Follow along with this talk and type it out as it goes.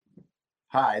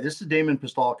Hi, this is Damon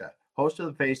Pistolka, host of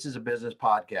the Faces of Business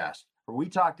podcast, where we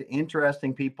talk to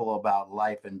interesting people about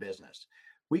life and business.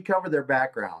 We cover their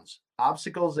backgrounds,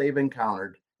 obstacles they've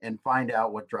encountered, and find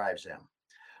out what drives them.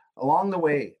 Along the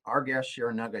way, our guests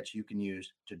share nuggets you can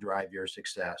use to drive your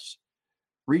success.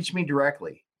 Reach me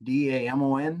directly,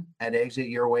 DAMON at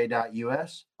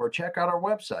exityourway.us, or check out our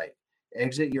website,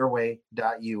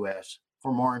 exityourway.us,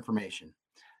 for more information.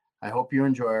 I hope you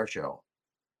enjoy our show.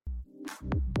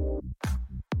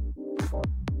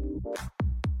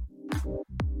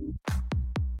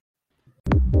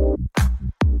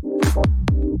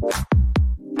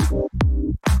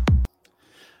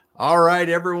 All right,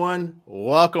 everyone.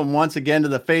 Welcome once again to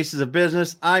the Faces of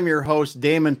Business. I'm your host,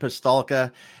 Damon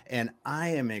Pistolka, and I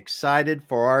am excited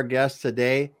for our guest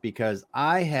today because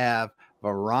I have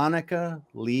Veronica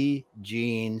Lee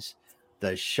Jeans,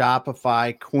 the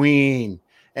Shopify Queen.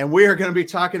 And we are going to be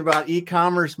talking about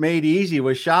e-commerce made easy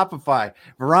with Shopify.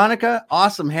 Veronica,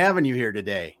 awesome having you here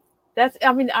today.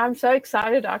 I'm so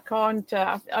excited. I can't,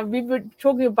 we were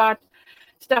talking about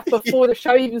stuff before the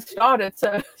show even started.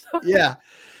 So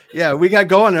Yeah, we got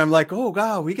going, and I'm like, oh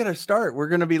God, we got to start. We're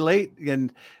going to be late,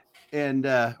 and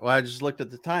well, I just looked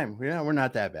at the time. Yeah, we're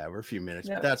not that bad. We're a few minutes,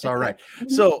 but that's all right.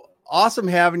 So awesome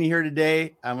having you here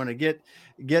today. I'm going to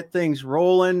get things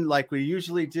rolling like we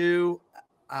usually do.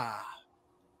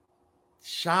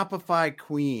 Shopify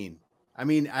Queen. I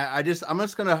mean, I'm just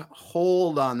going to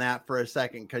hold on that for a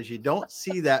second because you don't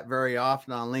see that very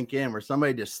often on LinkedIn where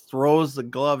somebody just throws the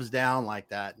gloves down like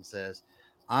that and says,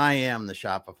 I am the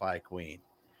Shopify Queen.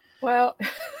 Well,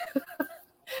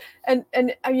 and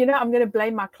you know, I'm going to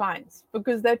blame my clients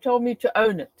because they told me to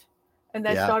own it. And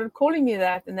they started calling me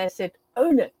that, and they said,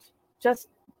 own it. Just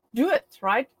do it,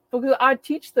 right? Because I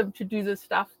teach them to do this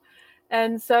stuff.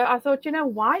 And so I thought, you know,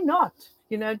 why not?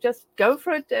 You know, just go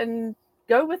for it and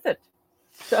go with it.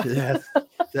 So.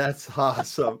 That's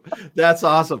awesome. That's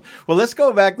awesome. Well, let's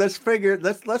go back. Let's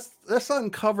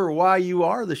uncover why you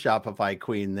are the Shopify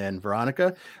Queen then,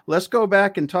 Veronica. Let's go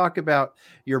back and talk about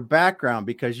your background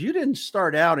because you didn't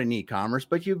start out in e-commerce,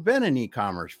 but you've been in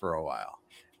e-commerce for a while.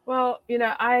 Well, you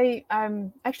know,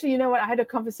 I'm actually, you know what? I had a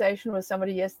conversation with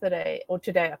somebody yesterday or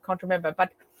today. I can't remember,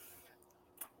 but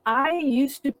I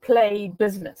used to play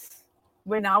business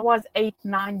when I was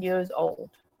 8-9 years old.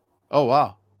 Oh,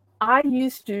 wow. I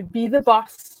used to be the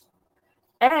boss,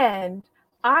 and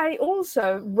I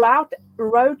also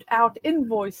wrote out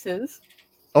invoices.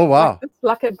 Oh, wow.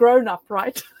 Like a grown-up,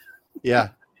 right? Yeah.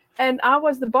 And I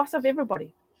was the boss of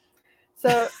everybody.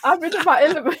 So I've written my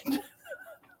element.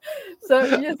 So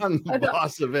yes, I'm the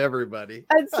boss of everybody.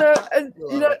 And so,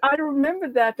 you know, I remember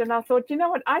that, and I thought, you know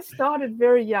what? I started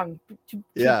very young to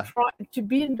try to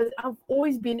be in. I've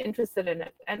always been interested in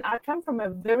it, and I come from a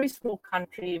very small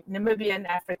country, Namibia in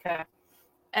Africa,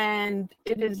 and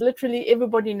it is literally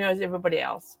everybody knows everybody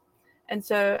else, and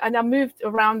so, and I moved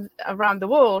around the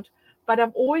world, but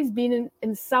I've always been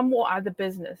in some or other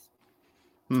business,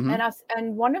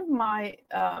 and one of my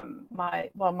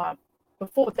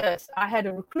before this, I had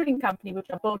a recruiting company which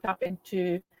I built up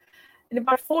into. In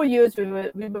about 4 years, we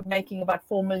were making about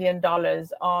 $4 million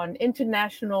on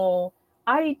international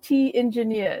IT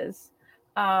engineers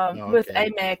with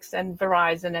Amex and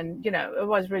Verizon, and you know it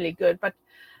was really good. But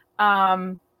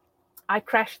I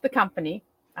crashed the company.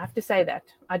 I have to say that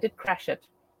I did crash it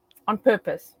on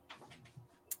purpose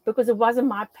because it wasn't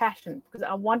my passion. Because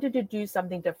I wanted to do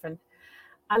something different.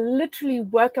 I literally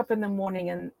woke up in the morning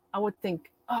and I would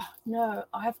think, oh no,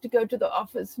 I have to go to the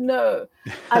office. No,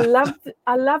 I loved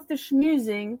the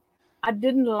schmoozing. I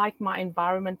didn't like my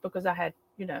environment because I had,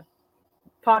 you know,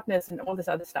 partners and all this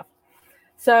other stuff.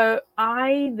 So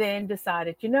I then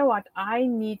decided, you know what, I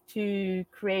need to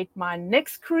create my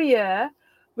next career,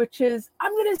 which is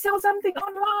I'm going to sell something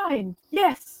online.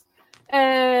 Yes.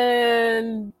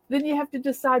 And then you have to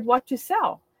decide what to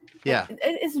sell. Yeah.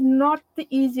 It is not the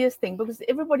easiest thing because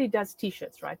everybody does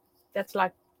t-shirts, right? That's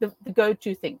like the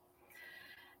go-to thing.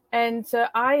 And so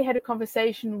I had a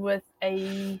conversation with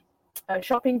a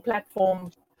shopping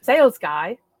platform sales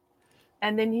guy,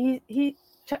 and then he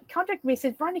contacted me and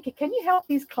said, Veronica, can you help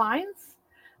these clients?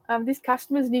 These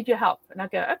customers need your help. And I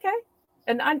go, okay.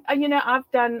 And I you know,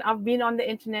 I've been on the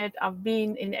internet, I've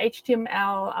been in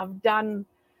HTML,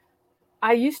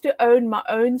 I used to own my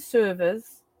own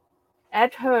servers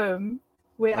at home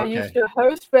where I used to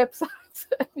host websites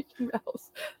and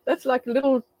emails. That's like a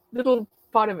little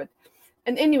part of it.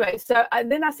 And anyway, so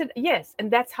then I said yes,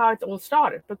 and that's how it all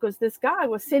started because this guy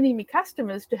was sending me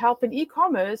customers to help in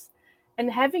e-commerce, and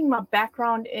having my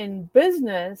background in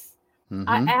business,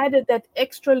 I added that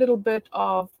extra little bit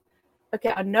of,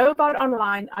 okay, I know about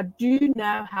online, I do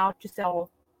know how to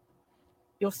sell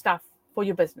your stuff for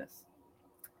your business.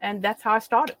 And that's how I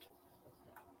started.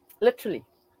 Literally.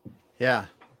 Yeah.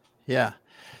 Yeah.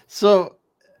 So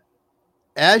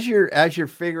as you're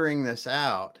figuring this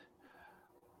out,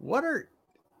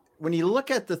 when you look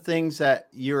at the things that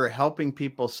you're helping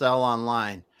people sell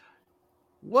online,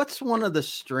 what's one of the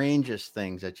strangest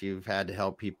things that you've had to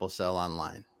help people sell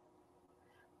online?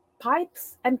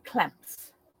 Pipes and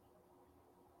clamps.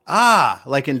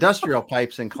 Like industrial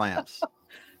pipes and clamps.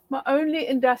 My only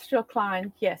industrial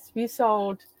client, yes, we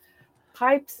sold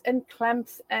pipes and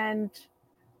clamps and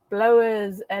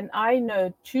blowers, and I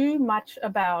know too much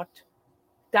about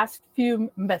dust fume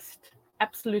mist.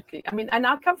 Absolutely. I mean, and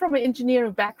I come from an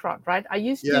engineering background, right? I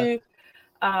used to,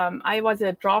 I was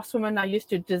a draftswoman. I used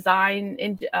to design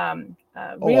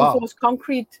reinforced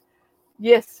concrete,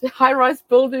 yes, high-rise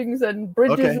buildings and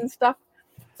bridges and stuff.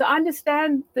 So I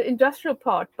understand the industrial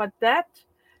part, but that,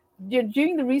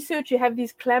 during the research, you have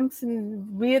these clamps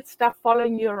and weird stuff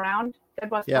following you around. That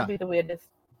was probably the weirdest.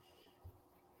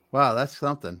 Wow, that's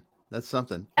something. That's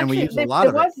something. And actually, we use a lot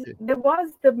of it. There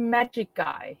was the magic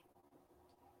guy,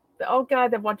 the old guy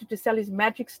that wanted to sell his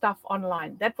magic stuff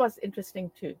online. That was interesting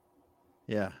too.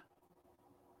 Yeah.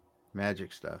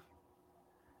 Magic stuff.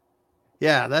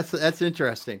 Yeah, that's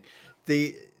interesting.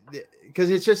 Because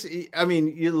it's just, I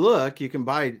mean, you can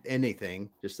buy anything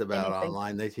just about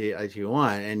online that you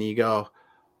want, and you go,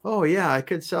 oh yeah, I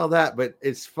could sell that. But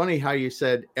it's funny how you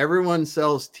said everyone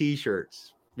sells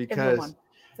t-shirts, because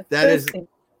that is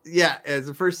it's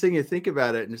the first thing you think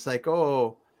about it. And it's like,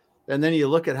 oh, and then you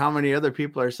look at how many other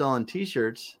people are selling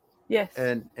t-shirts. Yes.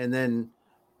 And then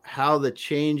how the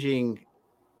changing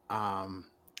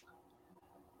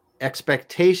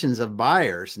expectations of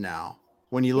buyers now.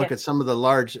 When you look at some of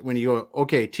the when you go,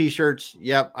 okay, t-shirts,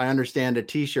 yep, I understand a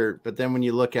t-shirt. But then when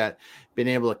you look at being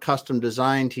able to custom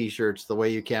design t-shirts the way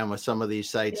you can with some of these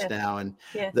sites now, and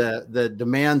the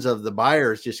demands of the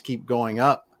buyers just keep going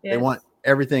up. They want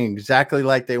everything exactly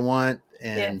like they want,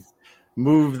 and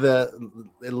move the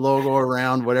logo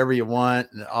around whatever you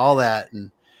want and all that. And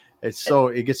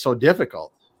it gets so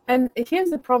difficult. And here's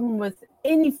the problem with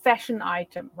any fashion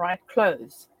item, right?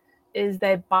 Clothes. Is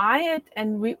they buy it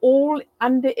and we all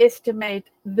underestimate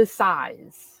the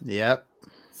size. Yep.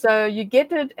 So you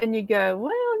get it and you go,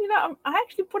 well, I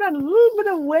actually put on a little bit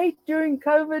of weight during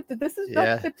COVID. This is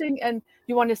not fitting, and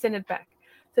you want to send it back.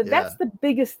 So that's the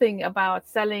biggest thing about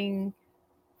selling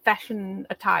fashion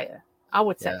attire, I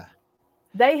would say.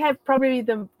 They have probably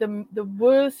the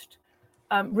worst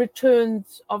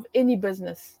returns of any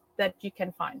business that you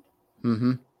can find.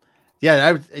 Mm-hmm.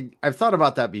 Yeah, I've thought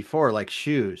about that before, like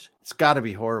shoes. It's got to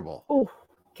be horrible. Oh,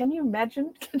 can you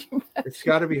imagine? It's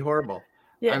got to be horrible.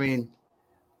 Yeah. I mean,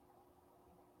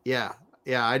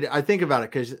 I think about it,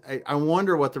 because I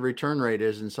wonder what the return rate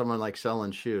is in someone like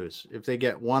selling shoes. If they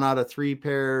get 1 out of 3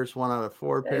 pairs, 1 out of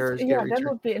 4 pairs. That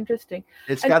would be interesting.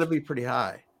 It's got to be pretty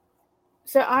high.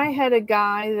 So I had a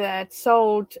guy that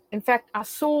sold, in fact, I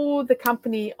saw the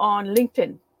company on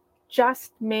LinkedIn,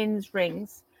 Just Men's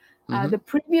Rings. The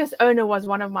previous owner was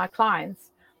one of my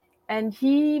clients, and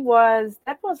it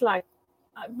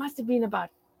must have been about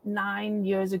 9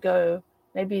 years ago,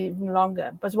 maybe even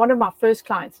longer. It was one of my first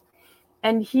clients,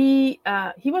 and he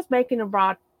was making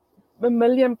about $1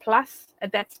 million plus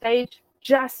at that stage,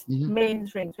 just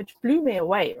men's rings, which blew me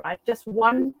away, right? Just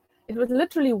one, it was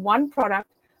literally one product,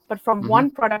 but from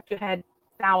one product you had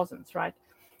thousands, right?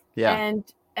 Yeah.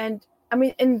 And I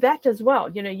mean, in that as well,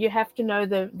 you have to know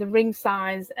the ring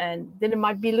size, and then it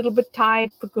might be a little bit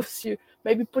tight because you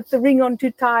maybe put the ring on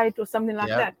too tight or something like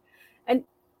that. And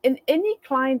in any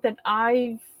client that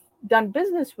I've done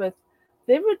business with,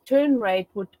 their return rate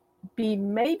would be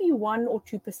maybe 1 or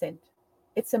 2%.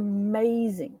 It's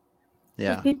amazing.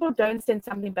 Yeah. People don't send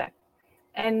something back.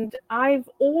 And I've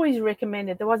always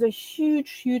recommended, there was a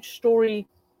huge story.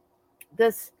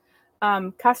 This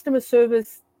customer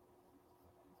service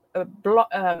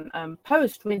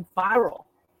post went viral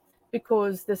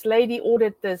because this lady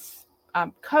ordered this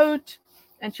coat,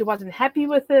 and she wasn't happy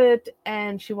with it,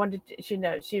 and she wanted to,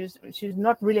 she was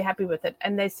not really happy with it,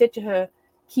 and they said to her,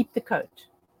 keep the coat,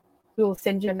 we will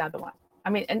send you another one. I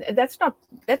mean, and that's not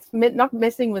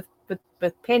messing with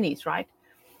pennies, right?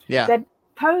 Yeah. That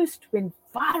post went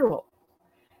viral.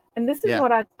 And this is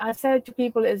what I say to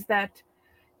people, is that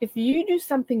if you do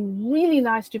something really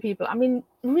nice to people, I mean,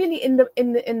 really in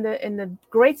the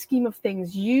great scheme of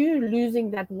things, you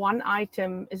losing that one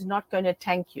item is not going to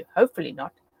tank you. Hopefully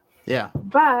not. Yeah.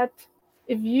 But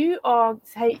if you are,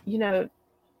 say,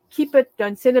 keep it,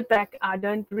 don't send it back, I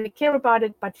don't really care about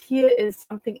it, but here is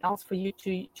something else for you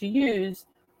to use,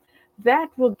 that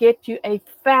will get you a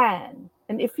fan.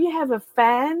 And if you have a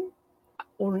fan,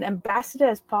 or an ambassador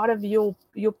as part of your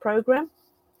program,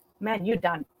 man, you're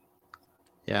done.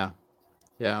 Yeah.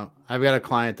 Yeah. I've got a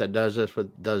client that does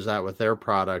that with their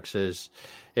products. Is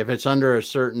if it's under a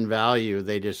certain value,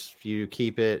 you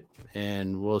keep it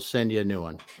and we'll send you a new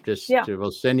one.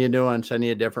 We'll send you a new one, send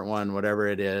you a different one, whatever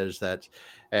it is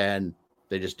and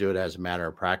they just do it as a matter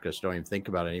of practice. Don't even think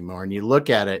about it anymore. And you look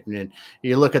at it and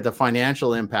you look at the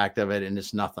financial impact of it and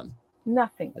it's nothing.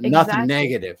 Nothing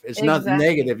Negative. It's not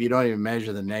negative. You don't even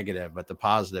measure the negative, but the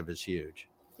positive is huge.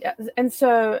 Yeah. And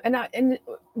so, and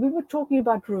we were talking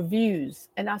about reviews,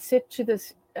 and I said to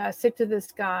this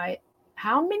guy,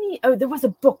 how many, there was a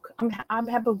book. I'm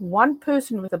having one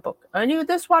person with a book, only with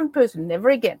this one person, never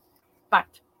again. But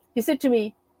he said to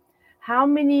me, how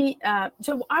many,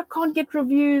 so I can't get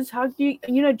reviews. How do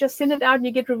you, just send it out and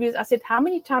you get reviews. I said, how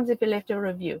many times have you left a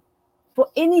review for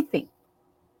anything,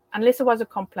 unless it was a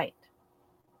complaint?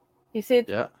 He said,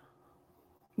 yeah,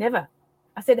 never.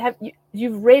 I said,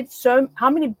 you've read how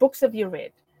many books have you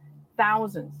read?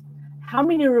 Thousands. How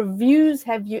many reviews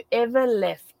have you ever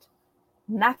left?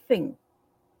 Nothing.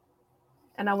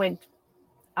 And I went,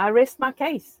 I rest my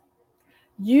case.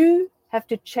 You have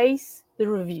to chase the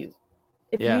review.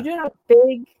 If you do not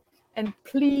beg and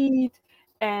plead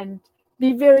and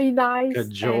be very nice,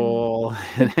 cajole,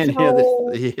 you're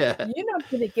not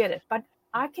going to get it. But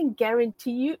I can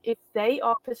guarantee you, if they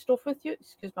are pissed off with you,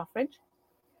 excuse my French,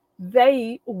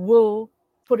 they will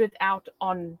put it out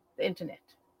on the internet.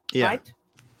 Yeah. Right?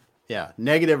 Yeah.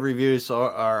 Negative reviews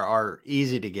are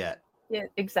easy to get. Yeah,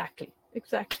 exactly.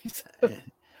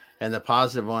 And the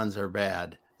positive ones are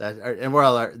bad.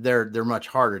 They're much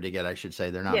harder to get, I should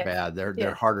say. They're not bad.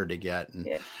 They're harder to get.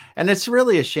 And it's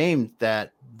really a shame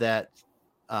that the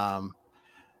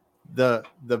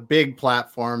big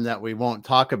platform that we won't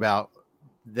talk about,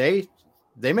 they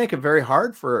make it very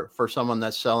hard for someone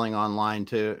that's selling online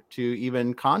to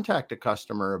even contact a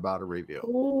customer about a review.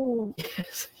 Oh,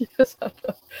 yes,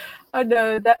 I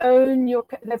know. They own your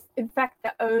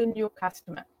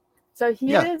customer. So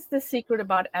here's the secret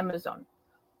about Amazon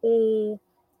or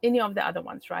any of the other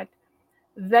ones, right?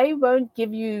 They won't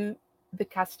give you the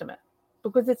customer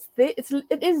because it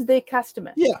is their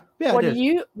customer. Yeah.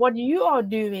 What you are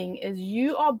doing is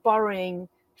you are borrowing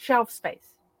shelf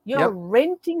space. You're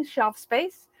renting shelf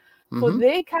space for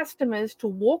their customers to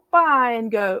walk by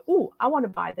and go, oh, I want to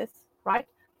buy this, right?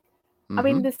 I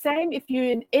mean, the same if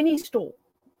you're in any store,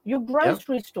 your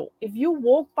grocery store. If you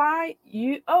walk by,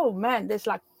 oh man, there's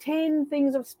like 10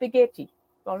 things of spaghetti.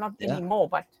 Well, not anymore,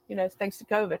 but thanks to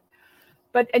COVID.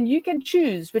 And you can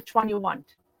choose which one you want.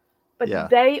 But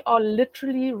they are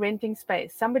literally renting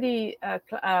space. Somebody,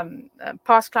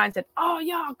 past client said, oh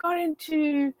yeah, I got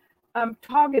into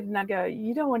Target, and I go,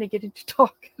 you don't want to get into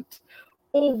Target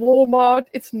or Walmart.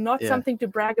 It's not something to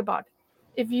brag about.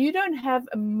 If you don't have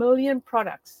 1 million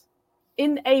products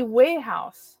in a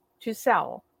warehouse to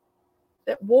sell,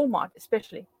 at Walmart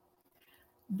especially,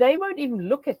 they won't even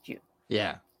look at you.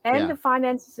 And the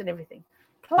finances and everything.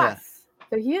 Plus,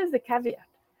 so here's the caveat.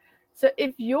 So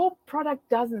if your product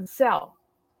doesn't sell,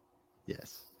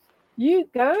 you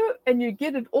go and you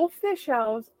get it off their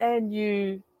shelves and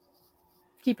you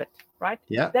keep it, right?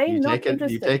 They're not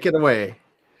interested. You take it away.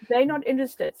 They're not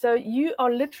interested. So you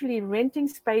are literally renting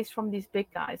space from these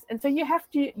big guys. And so you have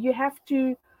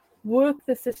to work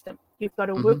the system. You've got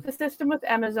to work the system with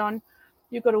Amazon.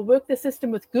 You've got to work the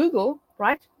system with Google,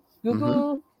 right?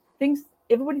 Google thinks,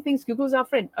 everybody thinks Google's our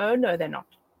friend. Oh no, they're not.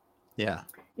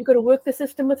 You've got to work the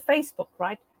system with Facebook,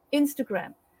 right?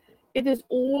 Instagram. It is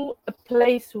all a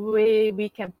place where we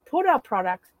can put our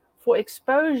products for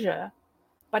exposure,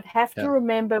 but have to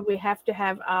remember we have to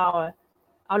have our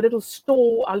little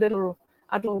store, our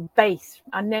little base,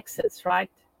 our nexus, right?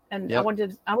 And I want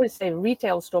to say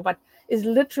retail store, but is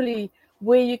literally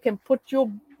where you can put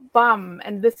your bum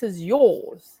and this is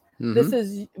yours. This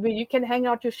is where you can hang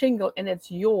out your shingle and it's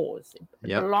yours. It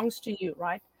belongs to you,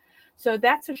 right? So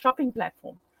that's a shopping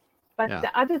platform. But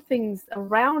the other things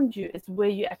around you is where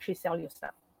you actually sell your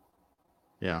stuff.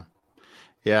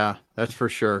 Yeah, that's for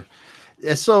sure.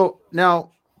 So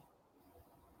now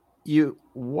you're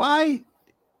the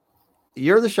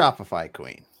Shopify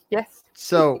queen. Yes.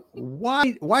 So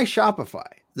why Shopify?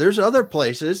 There's other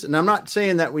places, and I'm not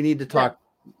saying that we need to talk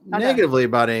negatively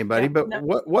about anybody, but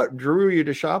what drew you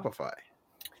to Shopify?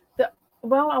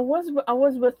 Well, I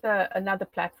was with another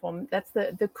platform. That's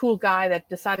the cool guy that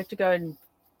decided to go and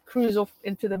cruise off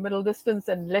into the middle distance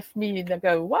and left me, and I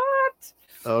go, what?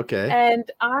 Okay. And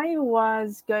I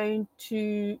was going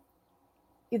to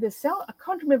either sell, I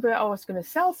can't remember, I was going to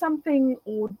sell something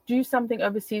or do something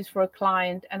overseas for a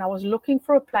client, and I was looking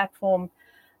for a platform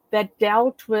that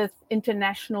dealt with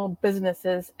international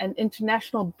businesses and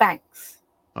international banks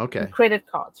and credit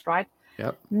cards, right?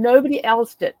 Yep. Nobody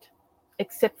else did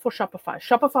except for Shopify.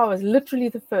 Shopify was literally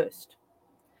the first.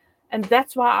 And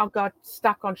that's why I got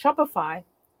stuck on Shopify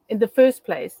in the first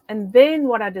place. And then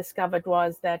what I discovered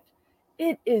was that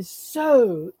it is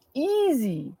so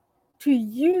easy to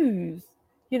use.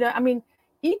 You know, I mean,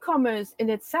 e-commerce in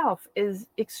itself is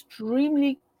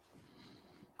extremely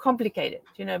complicated,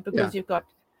 you know, because you've got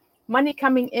money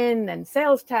coming in and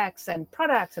sales tax and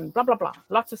products and blah, blah, blah,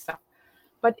 lots of stuff.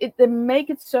 But they make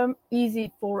it so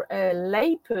easy for a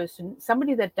lay person,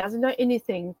 somebody that doesn't know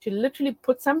anything, to literally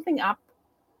put something up.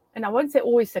 And I won't say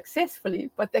always successfully,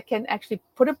 but they can actually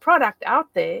put a product out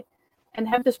there and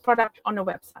have this product on a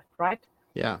website, right?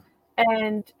 Yeah.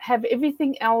 And have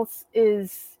everything else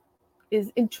is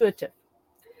intuitive.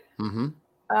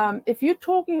 If you're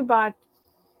talking about,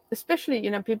 especially, you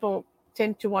know, people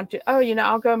tend to want to,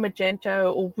 I'll go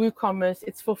Magento or WooCommerce,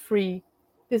 it's for free.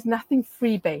 There's nothing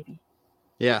free, baby.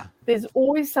 Yeah. There's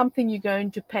always something you're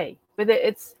going to pay, whether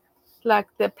it's like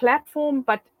the platform,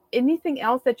 but anything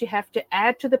else that you have to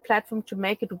add to the platform to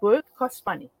make it work costs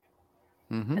money.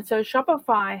 And so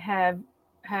Shopify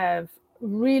have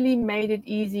really made it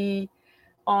easy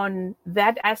on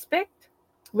that aspect,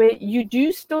 where you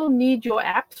do still need your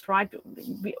apps, right?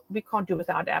 We can't do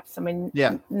without apps. I mean,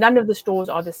 none of the stores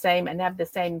are the same and have the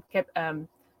same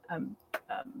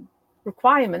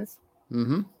requirements.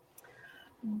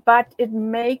 But it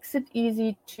makes it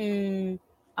easy to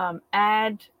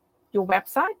add your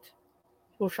website,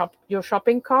 your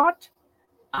shopping cart,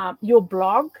 your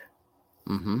blog.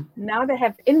 Now they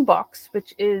have Inbox,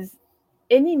 which is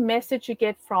any message you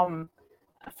get from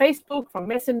Facebook, from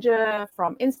Messenger,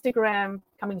 from Instagram,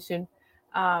 coming soon,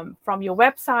 from your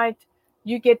website.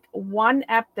 You get one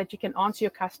app that you can answer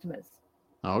your customers.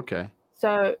 Okay.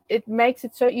 So it makes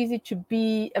it so easy to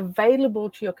be available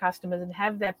to your customers and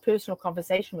have that personal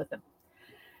conversation with them.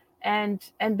 And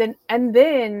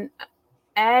then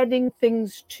adding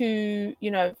things to,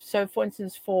 you know, so for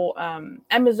instance, for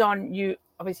Amazon, you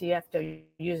obviously have to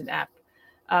use an app,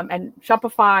 and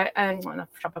Shopify, and not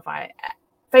Shopify,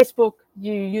 Facebook,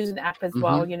 you use an app as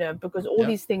well, you know, because all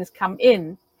these things come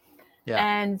in.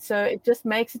 And so it just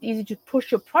makes it easy to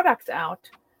push your products out.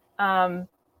 I've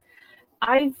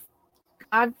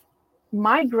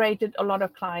migrated a lot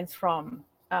of clients from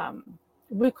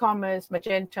WooCommerce,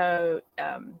 Magento,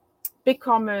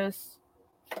 BigCommerce,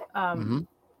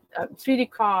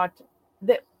 3D Cart.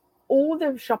 All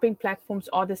the shopping platforms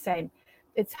are the same.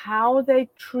 It's how they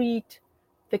treat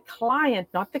the client,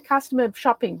 not the customer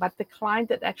shopping, but the client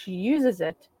that actually uses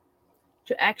it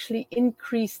to actually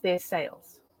increase their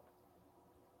sales.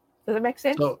 Does that make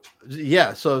sense? So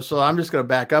I'm just going to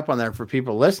back up on there for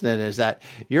people listening, is that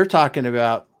you're talking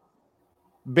about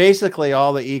basically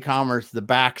all the e-commerce, the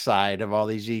backside of all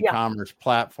these e-commerce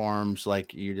platforms,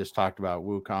 like you just talked about,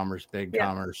 WooCommerce,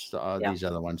 BigCommerce, these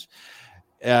other ones,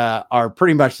 are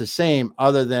pretty much the same,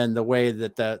 other than the way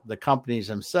that the companies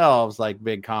themselves, like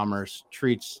BigCommerce,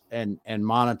 treats and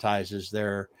monetizes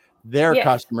their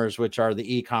customers, which are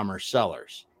the e-commerce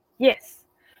sellers. Yes.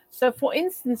 So, for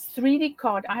instance, 3D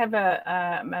Cart, I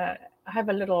have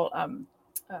a little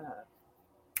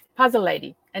puzzle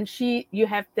lady, and customers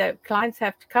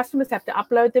have to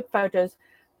upload their photos,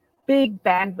 big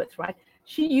bandwidth, right?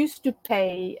 She used to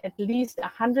pay at least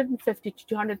 $150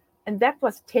 to $200, and that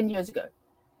was 10 years ago,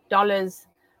 dollars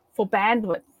for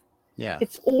bandwidth. Yeah,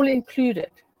 it's all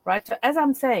included, right? So as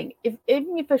I'm saying,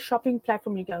 even if a shopping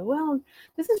platform, you go, well,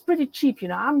 this is pretty cheap, you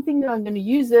know, I'm thinking I'm going to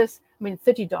use this. I mean,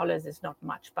 $30 is not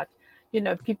much, but you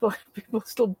know, people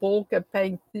still balk at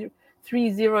paying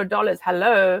 $30.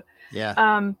 Hello.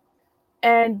 Yeah.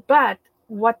 But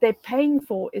what they're paying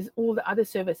for is all the other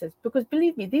services, because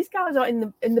believe me, these guys are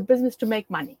in the business to make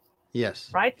money. Yes.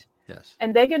 Right. Yes.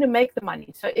 And they're going to make the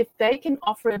money. So if they can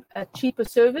offer a cheaper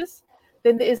service,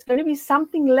 then there's going to be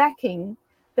something lacking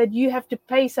that you have to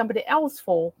pay somebody else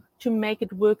for to make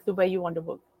it work the way you want to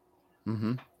work.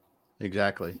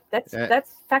 Exactly. That's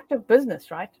fact of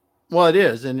business, right? Well, it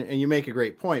is. And you make a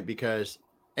great point, because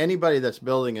anybody that's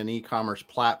building an e-commerce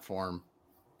platform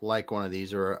like one of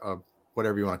these, or a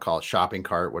whatever you want to call it, shopping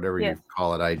cart, whatever you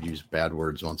call it. I use bad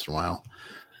words once in a while.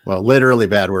 Well, literally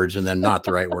bad words, and then not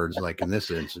the right words, like in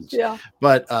this instance. Yeah.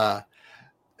 But,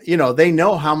 you know, they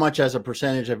know how much as a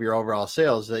percentage of your overall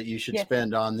sales that you should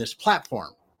spend on this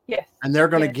platform. Yes. And they're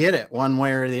going to get it one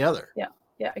way or the other. Yeah.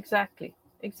 Yeah, exactly.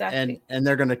 And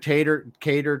they're going to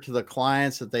cater to the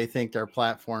clients that they think their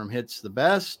platform hits the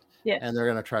best. Yes. and they're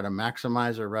going to try to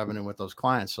maximize their revenue with those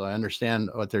clients. So I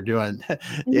understand what they're doing.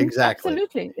 Exactly.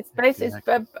 Absolutely. It's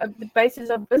the basis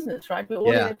of business, right? We're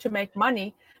all in it to make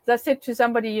money. As I said to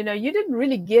somebody, you didn't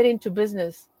really get into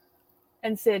business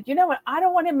and said, you know what, I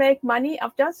don't want to make money.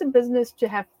 I've done some business to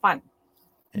have fun.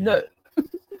 Yeah. No.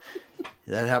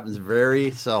 That happens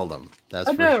very seldom. That's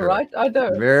I know, for sure. Right? I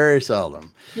know. Very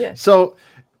seldom. Yeah. So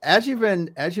as you've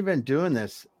been doing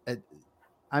this,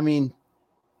 I mean,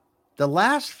 the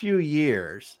last few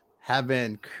years have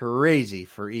been crazy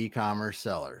for e-commerce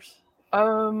sellers.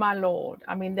 Oh my Lord.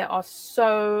 I mean, there are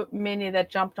so many that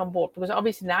jumped on board, because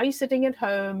obviously now you're sitting at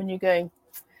home and you're going,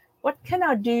 what can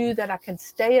I do that I can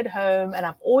stay at home? And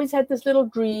I've always had this little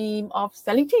dream of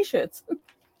selling t-shirts.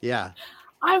 Yeah.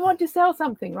 I want to sell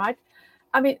something, right?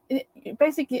 I mean,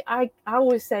 basically, I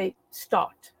always say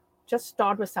just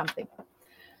start with something.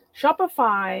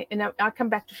 Shopify, and I'll come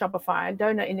back to Shopify. I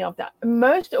don't know any of that.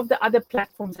 Most of the other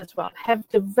platforms as well have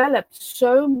developed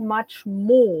so much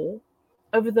more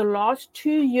over the last 2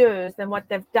 years than what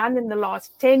they've done in the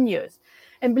last 10 years.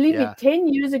 And believe me, 10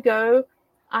 years ago,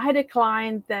 I had a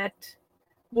client that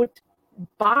would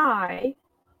buy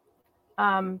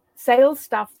sales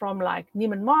stuff from like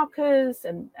Neiman Marcus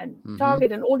and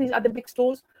Target and all these other big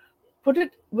stores, put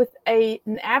it with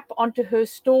an app onto her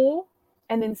store,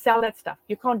 and then sell that stuff.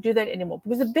 You can't do that anymore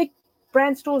because the big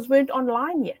brand stores weren't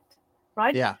online yet,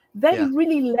 right? Yeah. They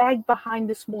really lagged behind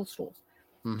the small stores.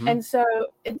 And so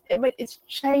it's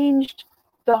changed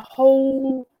the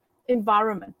whole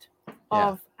environment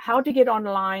of how to get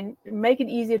online, make it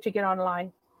easier to get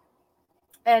online.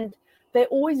 And they're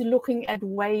always looking at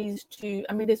ways to,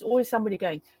 there's always somebody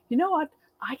going, you know what,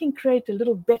 I can create a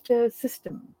little better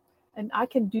system and I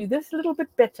can do this a little bit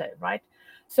better, right?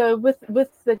 So with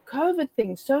the COVID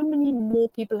thing, so many more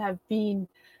people have been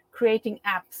creating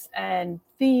apps and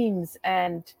themes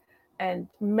and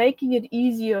making it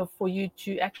easier for you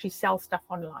to actually sell stuff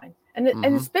online. And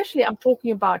especially I'm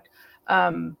talking about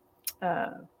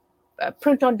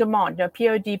print on demand,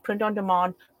 POD, print on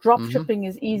demand. Drop shipping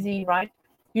is easy, right?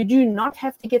 You do not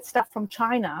have to get stuff from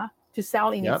China to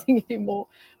sell anything anymore,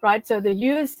 right? So the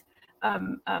US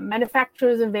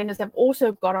manufacturers and vendors have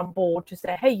also got on board to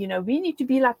say, hey, we need to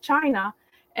be like China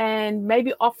and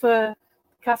maybe offer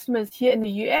customers here in the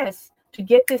US to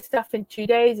get this stuff in 2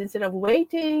 days instead of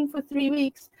waiting for 3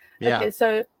 weeks. Yeah. Okay,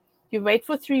 so you wait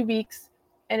for 3 weeks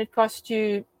and it costs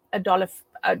you a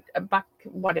buck,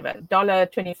 whatever,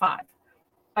 $1.25.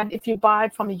 But if you buy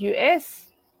it from the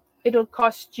US, it'll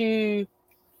cost you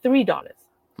 $3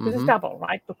 because it's double,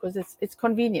 right? Because it's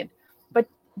convenient. But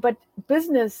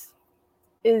business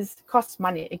costs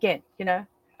money again.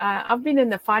 I've been in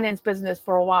the finance business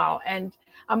for a while, and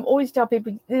I'm always tell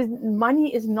people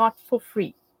money is not for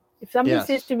free. If somebody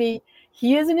says to me,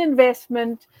 here's an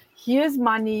investment, here's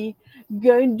money,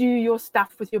 go and do your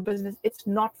stuff with your business, it's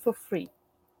not for free,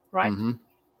 right?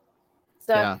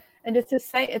 So and it's the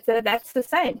same. That's the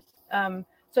same.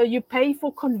 So you pay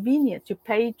for convenience, you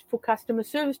pay for customer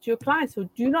service to your clients who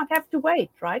do not have to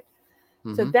wait, right?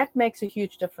 So that makes a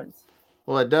huge difference.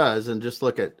 Well, it does. And just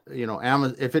look at,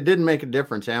 Amazon. If it didn't make a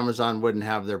difference, Amazon wouldn't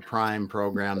have their Prime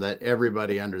program that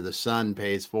everybody under the sun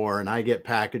pays for. And I get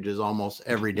packages almost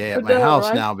every day at my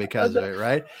house now because of it,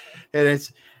 right?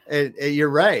 And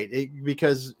you're right.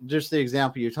 Because just the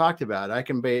example you talked about, I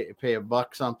can pay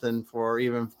 $1 something for,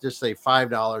 even just say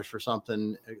 $5 for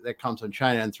something that comes from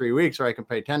China in 3 weeks, or I can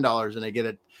pay $10 and they get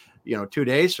it, 2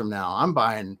 days from now. I'm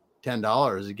buying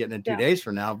 $10 and getting it 2 days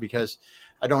from now because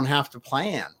I don't have to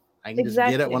plan. I can just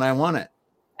get it when I want it.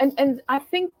 And I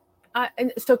think,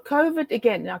 and so COVID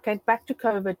again, okay, back to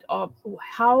COVID,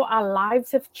 how our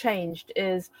lives have changed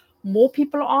is more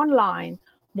people are online,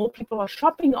 more people are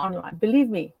shopping online. Believe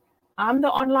me, I'm the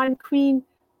online queen.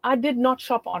 I did not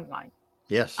shop online.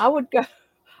 Yes. I would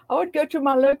go to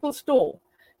my local store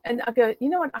and I go, you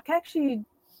know what, I can actually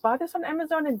buy this on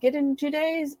Amazon and get it in 2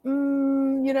 days.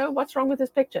 What's wrong with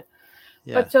this picture?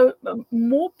 Yeah. But so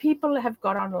more people have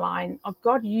got online, or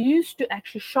got used to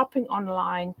actually shopping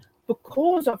online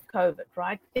because of COVID,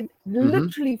 right? It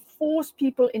literally forced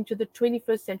people into the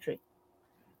 21st century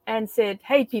and said,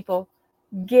 hey, people,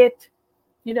 this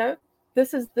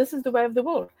is the way of the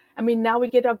world. Now we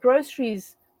get our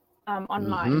groceries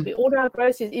online. We order our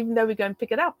groceries, even though we go and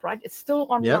pick it up, right? It's still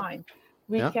online.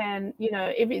 We can,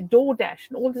 every DoorDash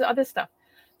and all this other stuff.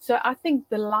 So I think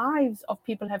the lives of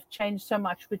people have changed so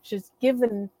much, which has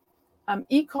given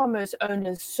e-commerce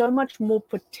owners so much more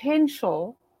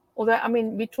potential. Although,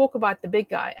 we talk about the big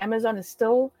guy. Amazon is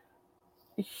still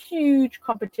a huge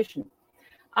competition.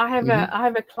 I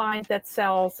have a client that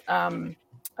sells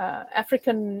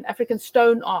African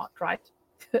stone art, right?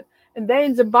 and they're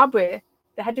in Zimbabwe.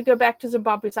 They had to go back to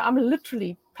Zimbabwe. So I'm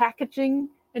literally packaging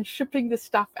and shipping the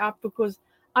stuff out because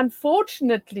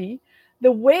unfortunately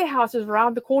the warehouse is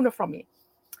around the corner from me.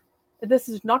 This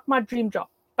is not my dream job,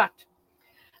 but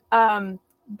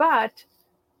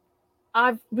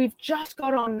we've just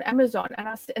got on Amazon,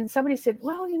 and somebody said,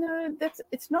 well,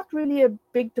 it's not really a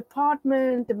big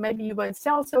department, and maybe you won't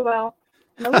sell so well.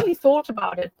 And I really thought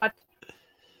about it, but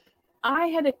I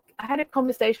had a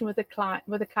conversation with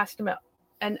a customer,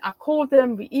 and I called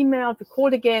them, we emailed, we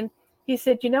called again. He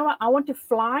said, you know what, I want to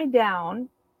fly down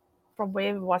from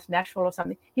wherever it was, Nashville or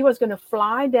something. He was going to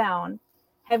fly down,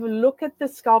 have a look at the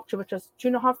sculpture, which was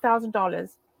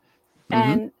 $2,500,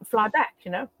 and fly back,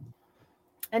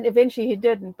 And eventually he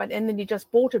didn't, and then he just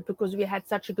bought it because we had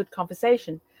such a good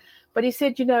conversation. But he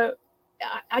said,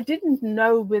 I didn't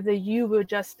know whether you were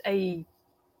just a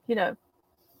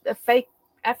fake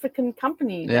African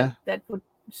company that would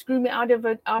screw me out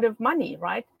of money,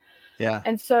 right? Yeah.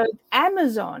 And so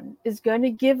Amazon is going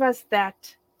to give us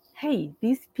that, hey,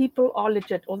 these people are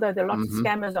legit, although there are lots of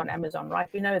scammers on Amazon, right?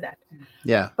 We know that.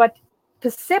 Yeah. But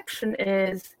perception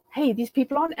is, hey, these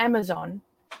people on Amazon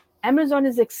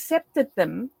has accepted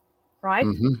them, right?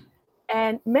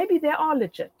 And maybe they are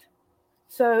legit.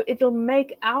 So it'll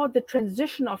make the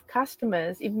transition of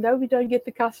customers, even though we don't get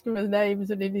the customers' names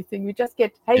and anything, we just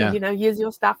get, hey, here's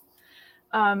your stuff.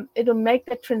 It'll make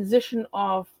that transition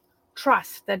of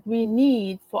trust that we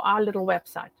need for our little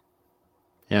website.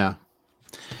 Yeah.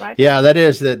 Right. Yeah, that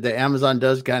is that the Amazon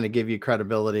does kind of give you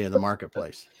credibility in the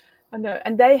marketplace. I know.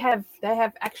 And they have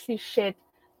actually shed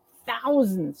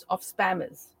thousands of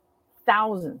spammers.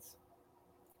 Thousands.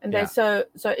 And so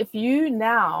if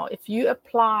you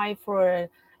apply for an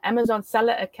Amazon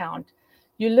seller account,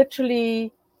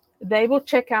 they will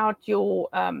check out your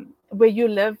where you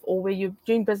live or where you're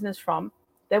doing business from.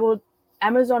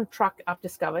 Amazon truck, I've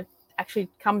discovered, actually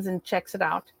comes and checks it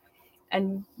out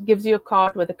and gives you a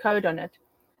card with a code on it.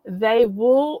 They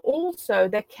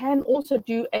can also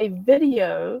do a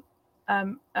video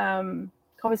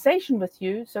conversation with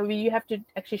you. So you have to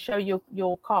actually show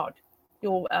your card,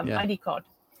 your ID card.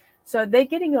 So they're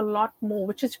getting a lot more,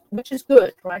 which is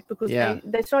good, right? Because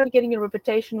they started getting a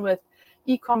reputation with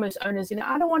e-commerce owners.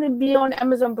 I don't want to be on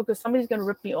Amazon because somebody's going to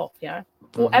rip me off,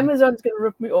 or Amazon's going to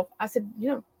rip me off. I said,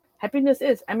 happiness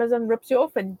is Amazon rips you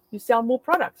off and you sell more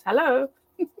products. Hello.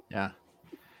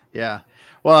 Yeah.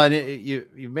 Well, and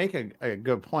you make a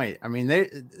good point. I mean,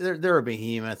 they're a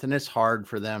behemoth, and it's hard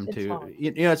for them to.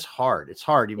 It's hard. It's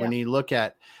hard when you look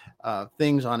at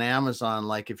things on Amazon.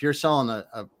 Like if you're selling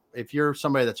if you're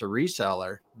somebody that's a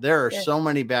reseller, there are so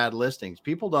many bad listings.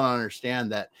 People don't understand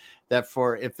that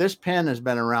if this pen has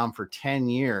been around for 10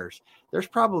 years, there's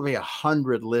probably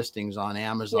 100 listings on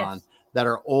Amazon that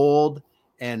are old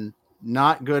and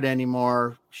not good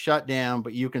anymore, shut down,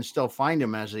 but you can still find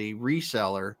them as a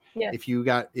reseller if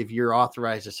you're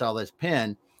authorized to sell this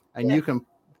pen, and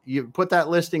you put that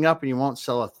listing up and you won't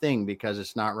sell a thing because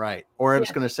it's not right, or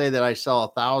it's going to say that I sell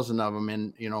 1,000 of them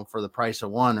in for the price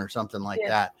of one or something like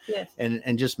that.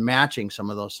 And just matching some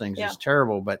of those things is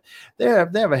terrible, but they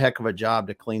have a heck of a job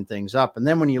to clean things up. And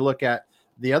then when you look at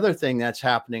the other thing that's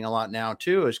happening a lot now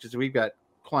too, is because we've got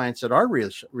clients that are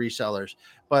resellers,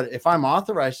 but if I'm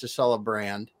authorized to sell a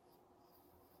brand,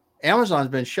 Amazon's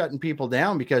been shutting people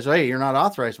down because, hey, you're not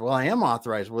authorized. Well, I am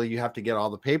authorized. Well, you have to get all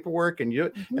the paperwork and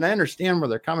and I understand where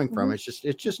they're coming from. It's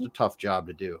just a tough job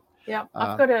to do. Yeah.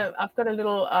 I've got a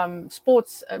little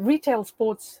retail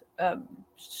sports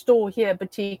store here,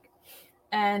 boutique,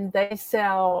 and they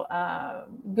sell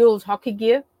girls hockey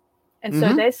gear. And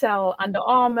so they sell Under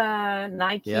Armour,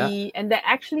 Nike, and they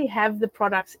actually have the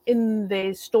products in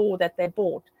their store that they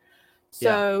bought.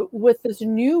 So with this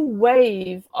new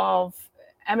wave of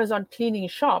Amazon cleaning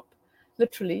shop,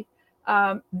 literally,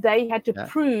 they had to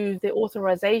prove their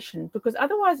authorization, because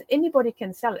otherwise anybody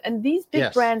can sell it. And these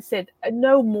big brands said,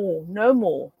 no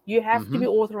more. You have to be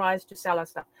authorized to sell our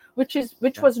stuff, which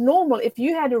was normal. If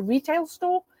you had a retail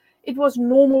store, it was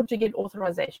normal to get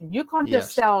authorization. You can't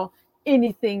just sell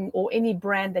anything or any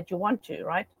brand that you want to,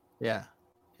 right? Yeah.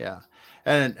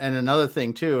 And another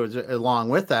thing too is, along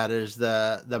with that, is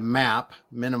the MAP,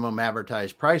 minimum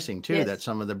advertised pricing too, that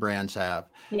some of the brands have.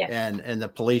 And the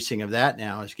policing of that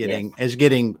now is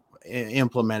getting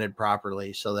implemented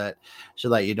properly, so that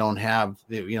you don't have,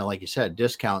 like you said,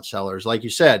 discount sellers. Like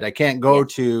you said, I can't go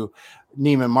to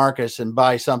Neiman Marcus and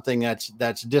buy something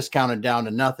that's discounted down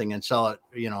to nothing and sell it,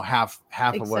 half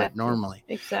of what it normally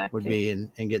would be,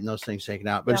 and getting those things taken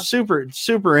out. But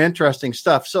super interesting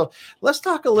stuff. So let's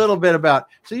talk a little bit about,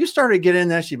 so you started getting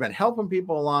this, you've been helping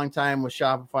people a long time with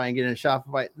Shopify and getting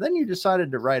Shopify. Then you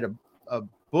decided to write a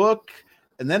book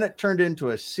and then it turned into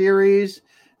a series,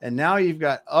 and now you've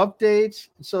got updates.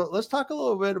 So let's talk a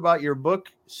little bit about your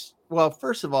book. Well,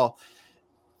 first of all,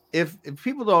 if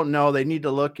people don't know, they need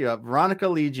to look you up. Veronica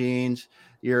Lee Jeans,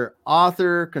 you're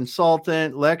author,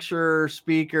 consultant, lecturer,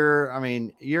 speaker. I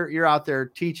mean, you're out there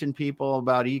teaching people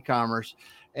about e-commerce,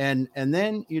 and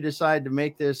then you decide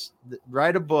to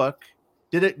write a book.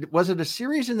 Was it a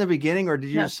series in the beginning, or did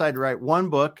you decide to write one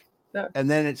book, and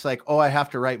then it's like, oh, I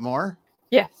have to write more?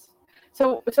 Yes.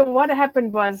 So what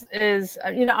happened is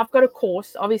I've got a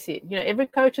course. Obviously, every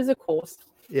coach has a course.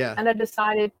 Yeah. And I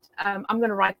decided I'm going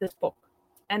to write this book,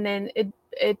 and then it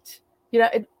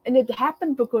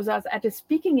happened because I was at a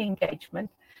speaking engagement,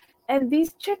 and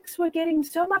these chicks were getting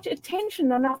so much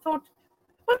attention, and I thought,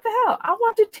 what the hell? I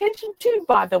want attention too,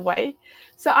 by the way.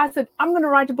 So I said, I'm going to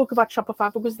write a book about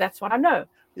Shopify because that's what I know.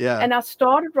 Yeah. And I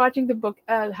started writing the book.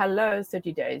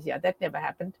 30 days. Yeah, that never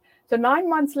happened. So 9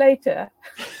 months later,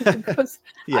 because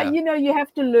you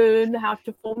have to learn how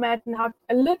to format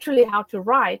and literally how to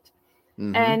write.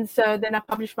 Mm-hmm. And so then I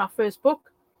published my first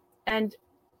book, and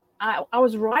I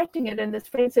was writing it, and this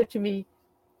friend said to me,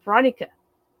 Veronica,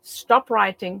 stop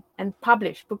writing and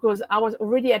publish, because I was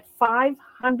already at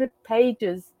 500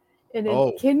 pages in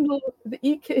a Kindle, the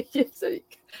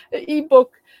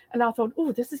ebook, and I thought,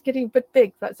 oh, this is getting a bit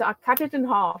big. So I cut it in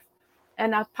half,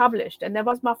 and I published, and that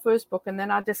was my first book. And then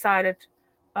I decided,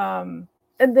 and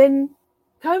then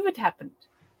COVID happened,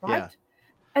 right? Yeah.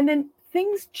 And then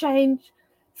things changed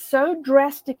so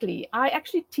drastically. I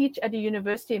actually teach at a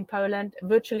university in Poland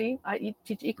virtually. I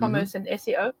teach e-commerce and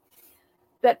SEO.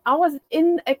 That I was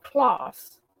in a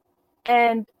class,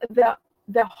 and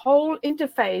the whole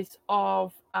interface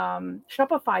of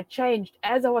Shopify changed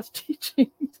as I was teaching.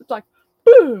 It's like,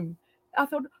 boom! I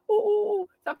thought, oh,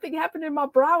 something happened in my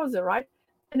browser, right?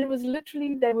 And it was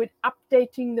literally they were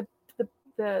updating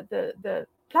the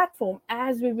platform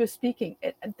as we were speaking.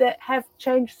 That have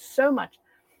changed so much.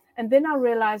 And then I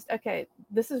realized, okay,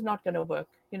 this is not going to work.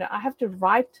 I have to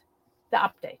write the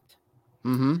update.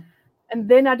 Mm-hmm. And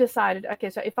then I decided, okay,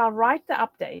 so if I write the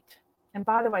update, and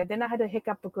by the way, then I had a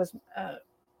hiccup because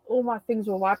all my things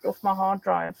were wiped off my hard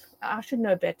drive. I should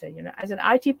know better, as an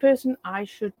IT person, I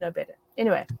should know better.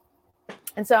 Anyway,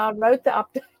 and so I wrote the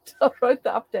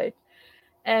update.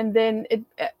 And then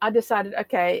I decided,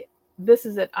 okay, this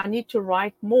is it. I need to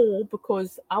write more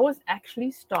because I was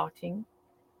actually starting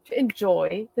to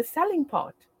enjoy the selling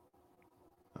part.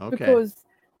 Okay. Because,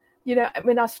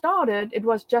 when I started, it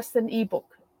was just an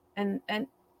ebook. And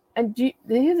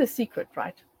here's a secret,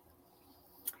 right?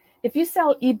 If you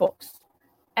sell ebooks,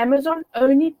 Amazon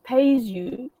only pays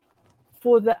you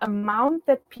for the amount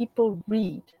that people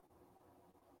read.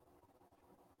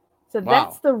 So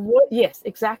that's yes,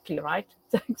 exactly, right?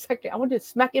 So exactly. I want to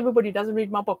smack everybody who doesn't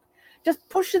read my book. Just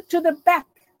push it to the back.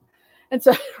 And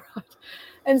so,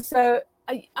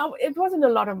 it wasn't a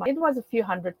lot of money. It was a few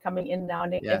hundred coming in now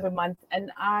and every month. And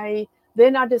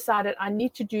then I decided I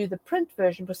need to do the print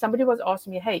version, because somebody was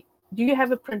asking me, hey, do you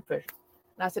have a print version?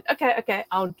 And I said, okay,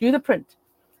 I'll do the print.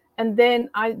 And then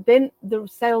the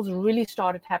sales really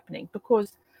started happening,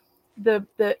 because the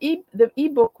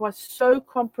ebook was so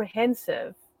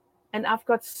comprehensive, and I've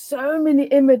got so many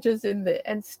images in there,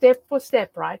 and step for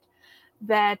step, right,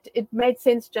 that it made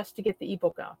sense just to get the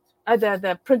ebook out,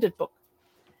 the printed book.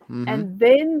 Mm-hmm. And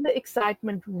then the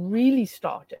excitement really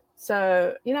started.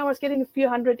 So, I was getting a few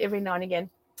hundred every now and again.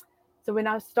 So when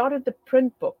I started the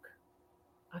print book,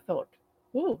 I thought,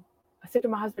 I said to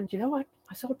my husband, you know what?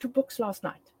 I sold 2 books last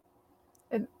night.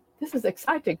 And this is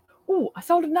exciting. I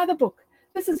sold another book.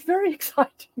 This is very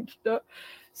exciting.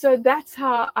 So that's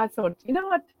how I thought, you know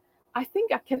what? I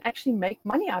think I can actually make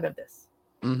money out of this.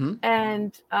 Mm-hmm.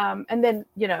 And then,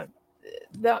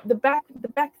 the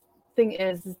back thing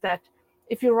is that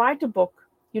if you write a book,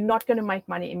 you're not going to make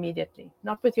money immediately,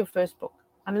 not with your first book,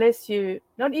 unless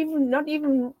not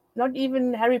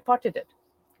even Harry Potter did,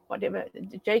 whatever,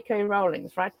 J.K.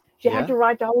 Rowling's, right? She had to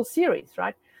write the whole series,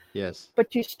 right? Yes.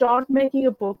 But you start making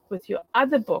a book with your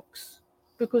other books,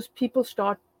 because people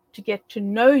start to get to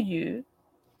know you.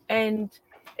 And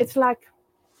it's like,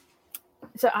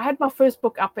 so I had my first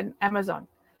book up in Amazon.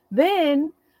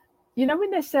 Then,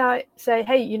 when they say,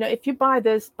 hey, if you buy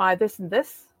this and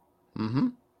this, mm-hmm.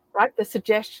 right, the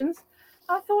suggestions,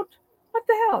 I thought, what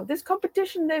the hell? This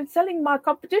competition, they're selling my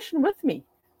competition with me.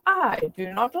 I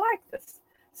do not like this.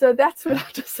 So that's when I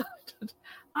decided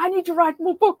I need to write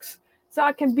more books so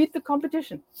I can beat the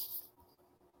competition.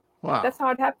 Wow. That's how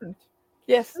it happened.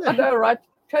 Yes, I know, right?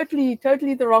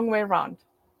 Totally the wrong way around.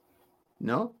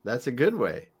 No, that's a good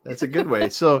way. That's a good way.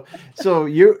 So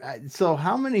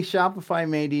how many Shopify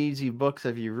Made Easy books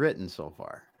have you written so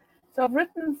far? So I've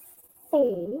written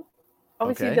 4.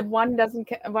 Obviously, Okay. the one doesn't.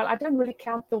 Well, I don't really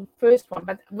count the first one,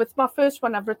 but with my first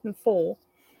one, I've written 4,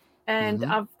 and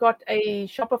I've got a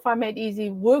Shopify Made Easy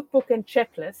workbook and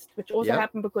checklist, which also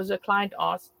happened because a client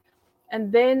asked.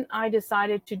 And then I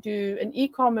decided to do an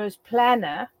e-commerce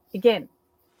planner. Again,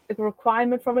 a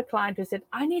requirement from a client who said,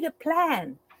 "I need a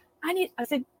plan. I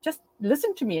said, "Just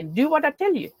listen to me and do what I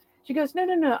tell you." She goes,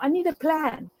 "No, I need a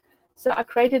plan." So I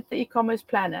created the e-commerce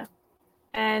planner,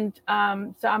 and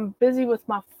so I'm busy with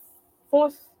my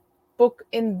 4th book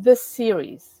in this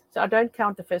series. So I don't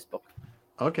count the first book.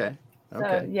 Okay.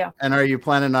 So, yeah. And are you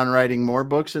planning on writing more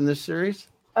books in this series?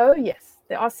 Oh, yes.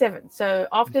 There are 7. So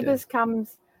after this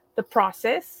comes the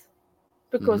process,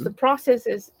 because the process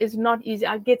is not easy.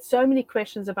 I get so many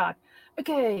questions about,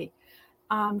 okay,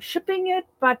 shipping it,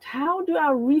 but how do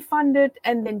I refund it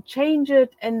and then change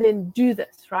it and then do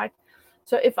this, right?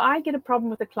 So if I get a problem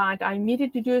with a client, I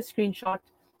immediately do a screenshot.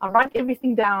 I write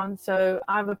everything down. So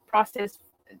I have a process.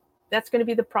 That's going to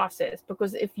be the process,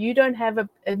 because if you don't have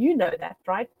and you know that,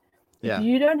 right? Yeah. If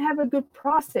you don't have a good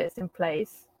process in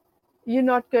place, you're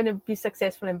not going to be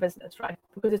successful in business, right?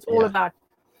 Because it's all about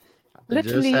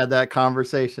literally. I just had that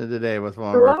conversation today with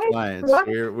one of our clients.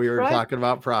 We were talking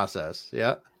about process.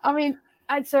 Yeah. I mean,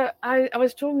 I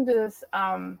was talking to this.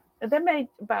 They made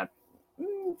about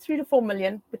 3 to 4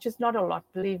 million, which is not a lot,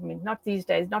 believe me, not these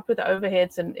days, not with the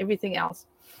overheads and everything else.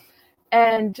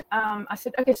 And I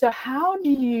said, okay, so how do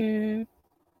you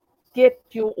get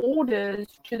your orders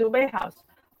to the warehouse?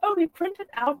 Oh, we print it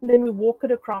out and then we walk it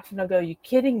across. And I go, you're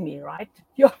kidding me, right?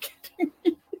 You're kidding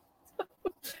me.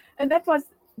 And that was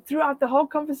throughout the whole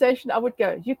conversation. I would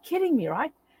go, you're kidding me,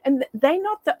 right? And they're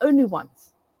not the only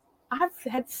ones. I've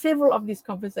had several of these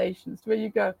conversations where you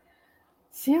go,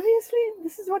 seriously,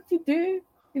 this is what you do?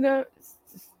 You know,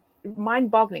 it's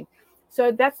mind-boggling.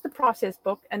 So that's the process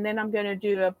book. And then I'm going to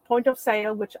do a point of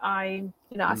sale, which I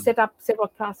set up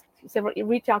several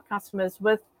retail customers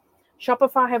with.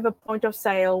 Shopify have a point of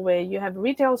sale where you have a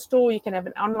retail store, you can have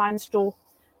an online store.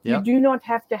 Yep. You do not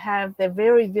have to have the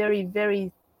very, very,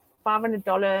 very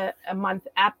 $500 a month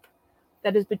app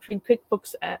that is between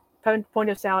QuickBooks, point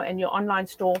of sale, and your online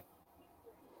store.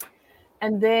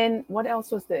 And then what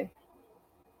else was there?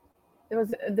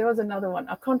 There was another one.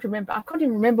 I can't remember. I can't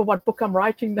even remember what book I'm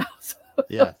writing now. So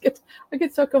yeah. I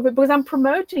get so confused because I'm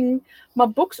promoting my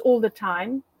books all the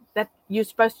time. That you're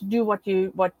supposed to do what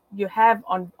you have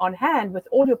on hand with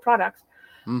all your products,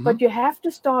 but you have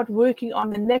to start working on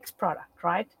the next product,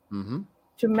 right?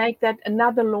 To make that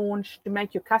another launch, to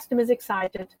make your customers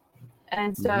excited.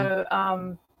 And so,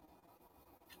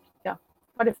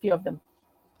 quite a few of them.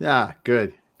 Yeah,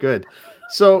 good.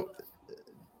 So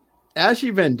as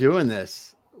you've been doing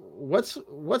this, what's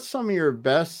some of your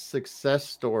best success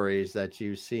stories that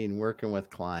you've seen working with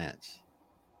clients?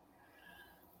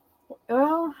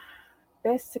 Well,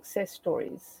 best success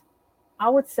stories, I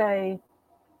would say,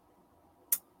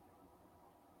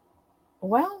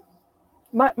 well,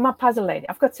 my puzzle lady.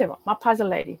 I've got several. My puzzle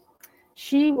lady,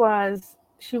 she was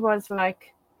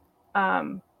like,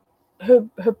 her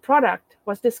product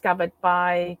was discovered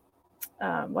by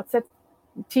what's that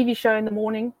TV show in the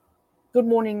morning, Good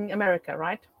Morning America,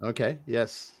 right? Okay.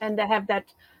 Yes. And they have that,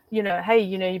 hey,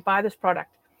 you buy this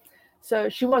product. So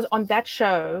she was on that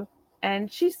show,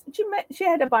 and she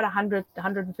had about 100,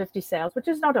 150 sales, which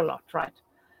is not a lot, right?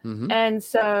 And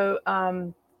so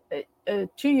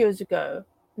 2 years ago,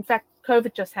 in fact,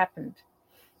 COVID just happened,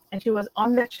 and she was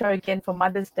on that show again for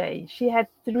Mother's Day. She had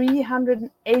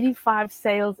 385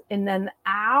 sales in an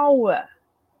hour.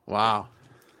 Wow.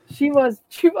 She was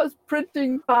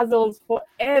printing puzzles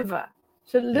forever.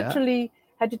 She literally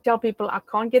had to tell people, I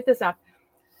can't get this up.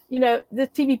 The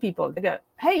TV people, they go,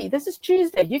 hey, this is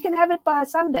Tuesday. You can have it by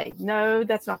Sunday. No,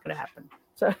 that's not going to happen.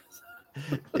 So,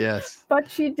 yes.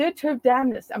 But she did her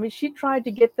damnness. I mean, she tried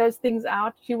to get those things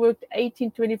out. She worked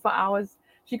 18, 24 hours.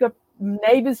 She got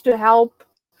neighbors to help.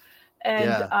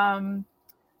 And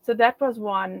so that was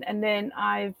one. And then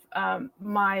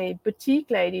my boutique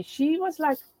lady, she was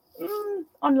like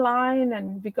online,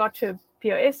 and we got her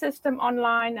POS system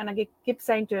online. And I kept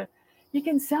saying to her, you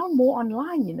can sell more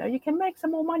online, you can make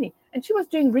some more money. And she was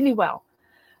doing really well.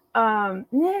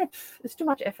 It's too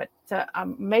much effort. So I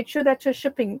made sure that her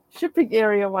shipping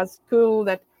area was cool,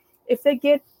 that if they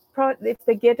get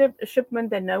a shipment,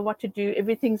 they know what to do.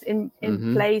 Everything's in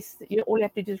place. All you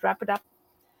have to do is wrap it up.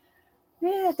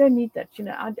 I don't need that.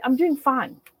 I'm doing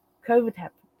fine. COVID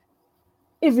happened.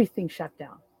 Everything shut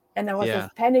down. And there was this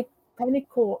panic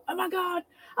call. Oh my God,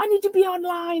 I need to be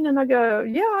online. And I go,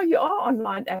 yeah, you are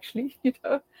online, actually.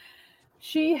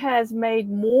 She has made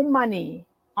more money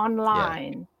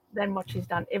online than what she's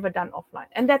ever done offline.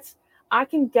 And I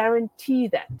can guarantee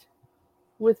that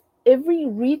with every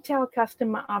retail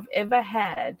customer I've ever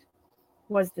had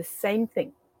was the same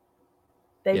thing.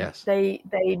 They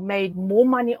made more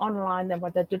money online than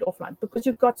what they did offline because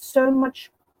you've got so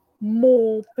much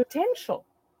more potential.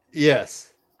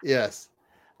 Yes.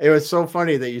 It was so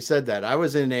funny that you said that. I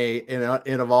was in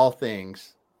of all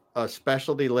things, a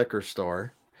specialty liquor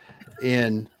store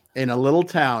in a little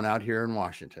town out here in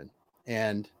Washington.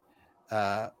 And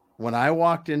when I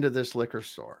walked into this liquor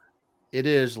store, it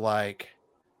is like,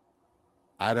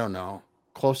 I don't know,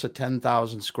 close to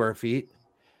 10,000 square feet.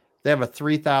 They have a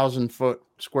 3,000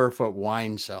 square foot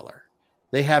wine cellar.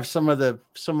 They have some of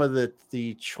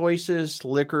the choicest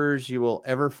liquors you will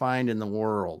ever find in the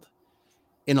world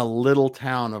in a little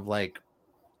town of like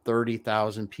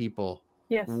 30,000 people.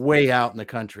 Yes. Way out in the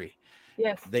country.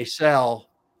 Yes. They sell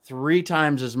 3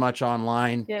 times as much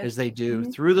online as they do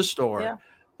through the store,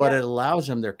 but it allows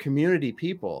them, they're community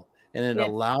people, and it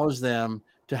allows them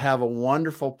to have a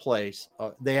wonderful place.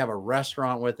 They have a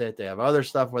restaurant with it. They have other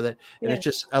stuff with it. And it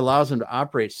just allows them to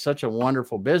operate such a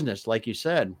wonderful business, like you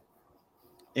said.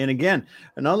 And again,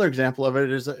 another example of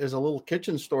it is a little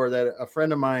kitchen store that a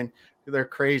friend of mine, they're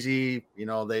crazy. You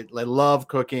know, they love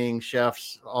cooking,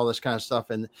 chefs, all this kind of stuff.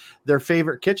 And their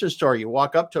favorite kitchen store, you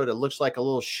walk up to it, it looks like a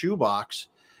little shoebox.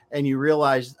 And you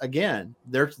realize, again,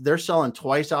 they're selling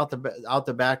twice out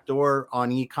the back door on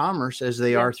e-commerce as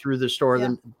they are through the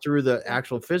store, through the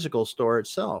actual physical store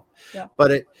itself. Yeah.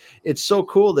 But it's so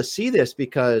cool to see this,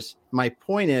 because my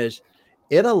point is,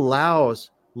 it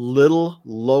allows little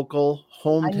local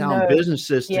hometown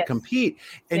businesses to compete.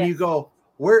 And you go,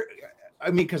 where?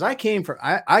 I mean, because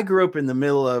I grew up in the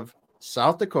middle of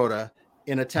South Dakota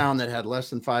in a town that had less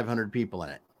than 500 people in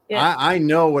it. Yeah. I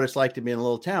know what it's like to be in a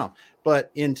little town.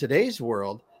 But in today's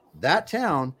world, that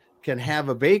town can have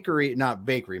a bakery, not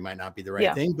bakery might not be the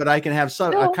right thing, but I can have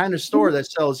a kind of store that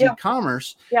sells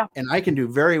e-commerce, and I can do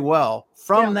very well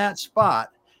from that spot.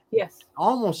 Yes,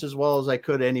 almost as well as I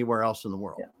could anywhere else in the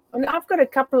world. Yeah. And I've got a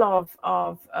couple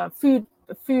of food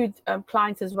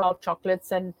clients as well,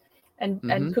 chocolates and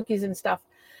cookies and stuff.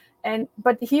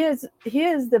 But here's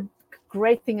the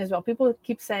great thing as well. People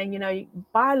keep saying,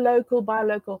 buy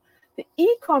local. The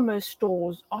e-commerce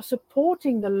stores are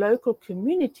supporting the local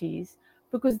communities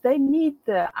because they need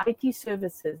the IT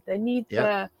services. They need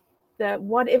the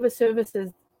whatever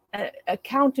services,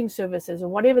 accounting services or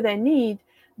whatever they need.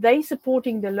 They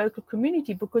supporting the local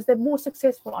community because they're more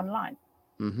successful online.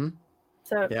 Mm-hmm.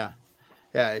 So yeah,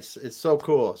 it's so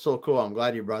cool. So cool. I'm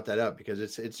glad you brought that up, because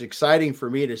it's exciting for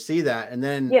me to see that. And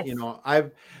then,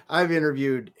 I've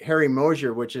interviewed Harry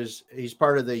Mosier, he's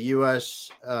part of the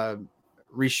U.S.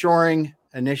 reshoring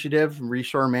initiative,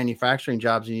 reshore manufacturing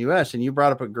jobs in the U.S. And you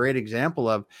brought up a great example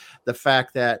of the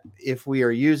fact that if we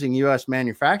are using U.S.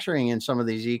 manufacturing in some of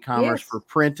these e-commerce for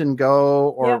print and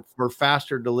go or for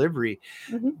faster delivery,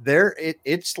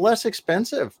 it's less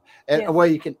expensive. And well,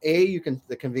 you can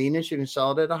the convenience, you can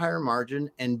sell it at a higher margin,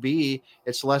 and B,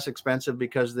 it's less expensive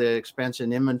because the expense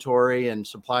in inventory and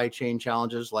supply chain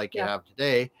challenges like you have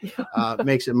today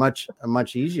makes it much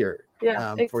easier.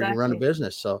 For you to run a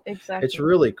business. So it's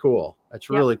really cool. It's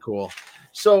really cool.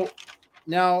 So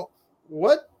now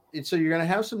so you're going to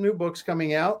have some new books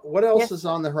coming out. What else is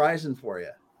on the horizon for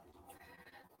you?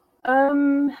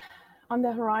 On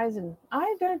the horizon,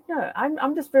 I don't know.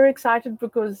 I'm just very excited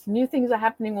because new things are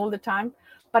happening all the time.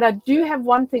 But I do have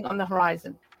one thing on the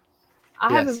horizon.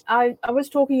 I was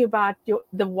talking about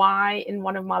the why in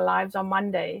one of my lives on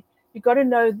Monday. You got to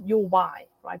know your why,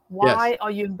 right? Why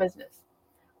are you in business?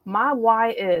 My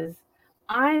why is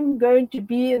I'm going to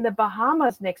be in the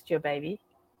Bahamas next year, baby.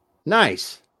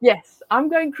 Nice. Yes, I'm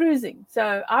going cruising.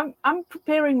 So I'm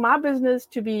preparing my business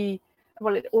to be,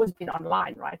 well, it's always been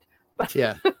online, right? But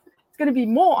it's going to be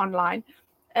more online.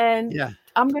 And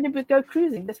I'm going to go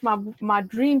cruising. That's my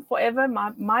dream forever,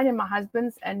 mine and my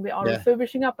husband's. And we are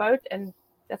refurbishing our boat, and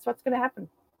that's what's going to happen.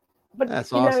 But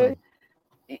that's awesome.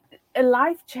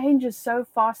 Life changes so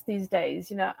fast these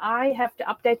days. I have to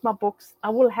update my books. I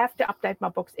will have to update my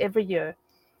books every year.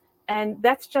 And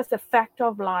that's just a fact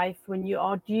of life when you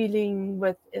are dealing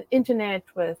with internet,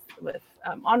 with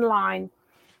online.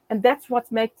 And that's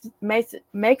what makes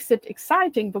it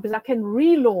exciting, because I can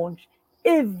relaunch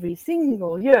every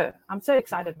single year. I'm so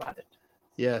excited about it.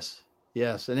 Yes.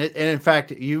 And in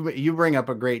fact, you bring up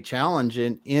a great challenge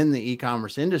in the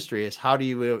e-commerce industry is how do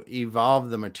you evolve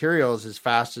the materials as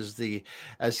fast as the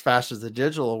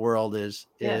digital world is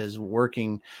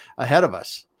working ahead of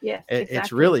us. Yes,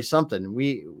 it's really something.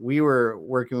 We were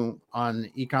working on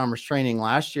e-commerce training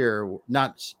last year,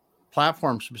 not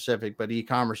platform specific, but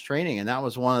e-commerce training. And that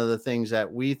was one of the things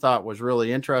that we thought was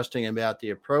really interesting about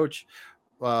the approach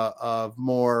of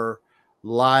more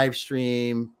live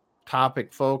stream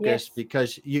topic focus,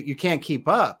 because you can't keep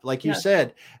up. Like you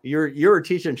said, you were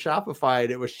teaching Shopify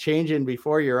and it was changing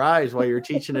before your eyes while you're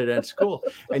teaching it at school.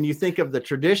 And you think of the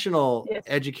traditional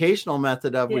educational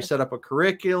method of we set up a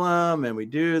curriculum and we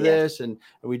do this and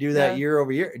we do that year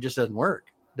over year. It just doesn't work.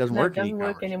 It doesn't work. It doesn't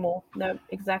work anymore. No,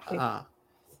 exactly.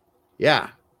 Yeah.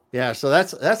 So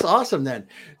that's awesome then.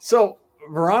 So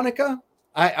Veronica,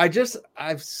 I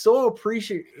so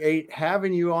appreciate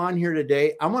having you on here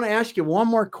today. I'm going to ask you one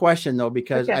more question though,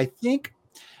 because I think,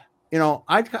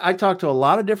 I talk to a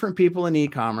lot of different people in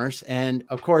e-commerce, and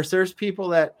of course there's people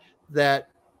that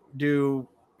do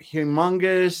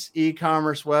humongous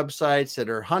e-commerce websites that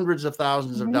are hundreds of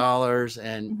thousands of dollars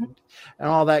and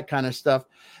all that kind of stuff.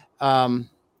 And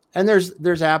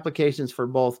there's applications for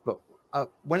both, but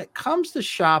when it comes to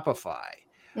Shopify,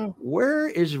 where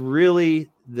is really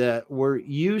where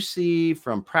you see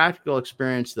from practical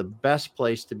experience the best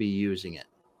place to be using it?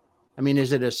 I mean,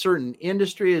 is it a certain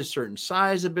industry, a certain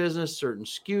size of business, certain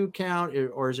SKU count,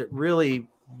 or is it really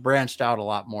branched out a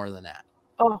lot more than that?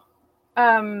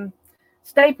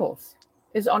 Staples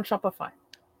is on Shopify.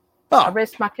 I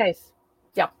rest my case.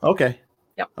 Yep. Okay.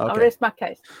 I rest my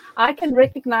case. I can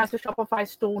recognize the Shopify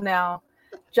store now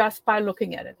just by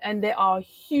looking at it, and there are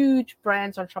huge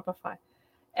brands on Shopify.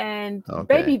 And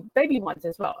baby ones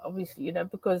as well, obviously,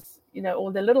 because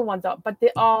all the little ones are, but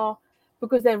they are,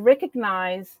 because they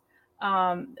recognize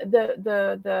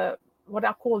the what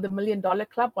I call the $1 Million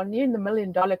Club. When you're in the $1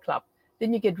 Million Club,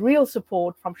 then you get real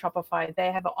support from Shopify.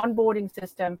 They have an onboarding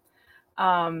system.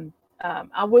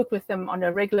 I work with them on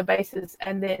a regular basis,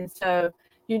 and then so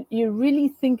you really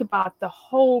think about the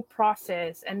whole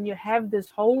process, and you have this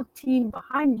whole team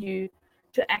behind you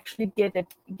to actually get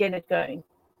it going.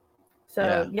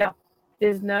 So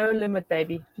there's no limit,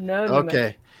 baby. No limit.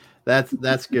 Okay.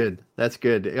 That's good. That's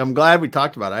good. I'm glad we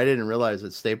talked about it. I didn't realize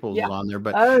that Staples was on there,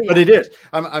 but it is.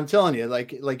 I'm telling you,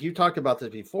 like you talked about this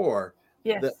before.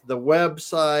 Yes. The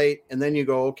website, and then you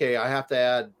go, okay, I have to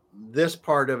add this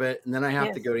part of it, and then I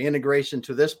have to go to integration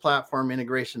to this platform,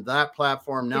 integration to that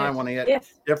platform. Now I want to get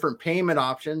different payment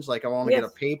options. Like I want to get a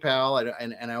PayPal,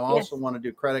 and I also want to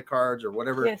do credit cards or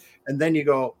whatever. Yes. And then you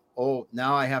go, oh,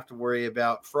 now I have to worry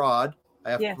about fraud. I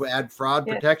have to add fraud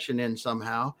protection in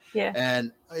somehow. Yeah.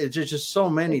 And it's just so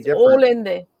many different. All in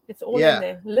there. It's all in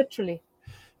there, literally.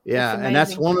 Yeah. And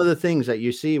that's one of the things that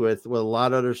you see with a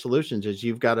lot of other solutions is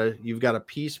you've got to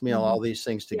piecemeal all these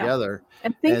things together.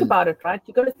 And think about it, right?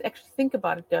 You got to actually think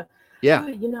about it. Go,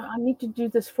 I need to do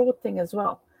this fraud thing as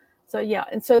well. So,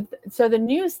 and so the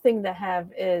newest thing they have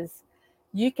is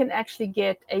you can actually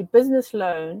get a business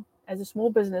loan as a small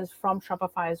business from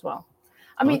Shopify as well.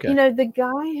 I mean, the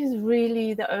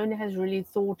owner has really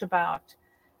thought about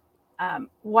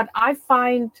what I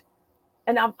find,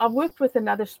 and I've worked with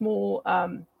another small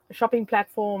shopping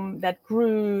platform that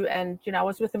grew, and, I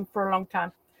was with him for a long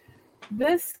time.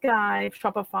 This guy,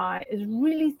 Shopify, is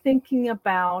really thinking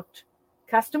about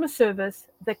customer service.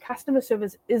 The customer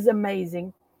service is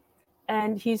amazing.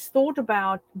 And he's thought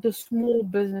about the small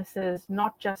businesses,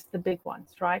 not just the big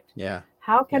ones, right? Yeah.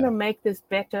 How can I make this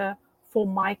better for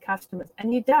my customers?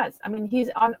 And he does. I mean, he's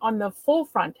on the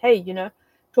forefront. Hey,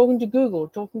 talking to Google,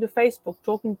 talking to Facebook,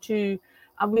 talking to,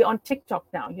 we're on TikTok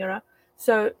now,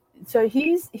 So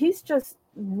he's just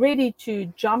ready to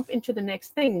jump into the next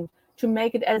thing to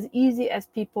make it as easy as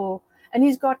people. And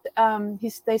he's got,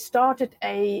 they started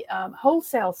a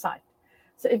wholesale site.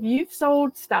 So if you've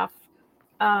sold stuff,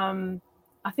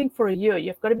 I think for a year,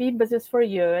 you've got to be in business for a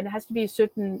year, and it has to be a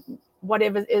certain,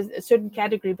 whatever is a certain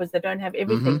category, because they don't have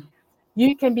everything. Mm-hmm.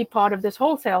 You can be part of this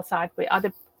wholesale site where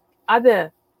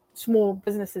other small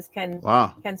businesses can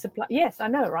supply. Yes, I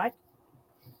know, right?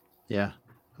 Yeah.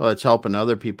 Well, it's helping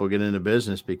other people get into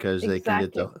business because they can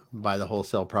get to buy the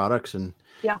wholesale products and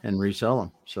resell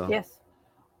them. So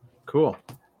cool.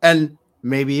 And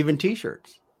maybe even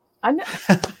T-shirts. I know.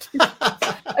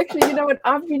 Actually, you know what?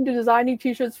 I've been designing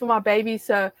T-shirts for my baby,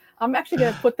 so I'm actually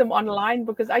going to put them online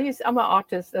because I'm an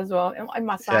artist as well in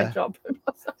my side job.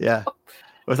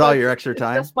 With all your extra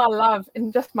time. Just my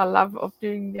love of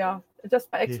doing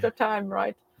just my extra time,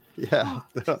 right? Yeah.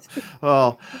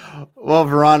 Well,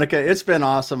 Veronica, it's been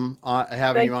awesome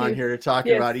having you on here to talk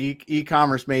about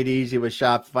e-commerce made easy with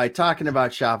Shopify, talking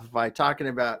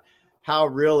about how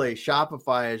really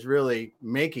Shopify is really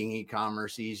making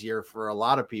e-commerce easier for a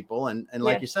lot of people. And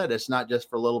like you said, it's not just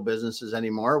for little businesses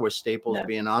anymore with Staples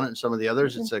being on it and some of the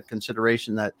others. Mm-hmm. It's a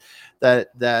consideration that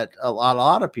a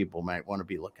lot of people might want to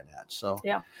be looking at. So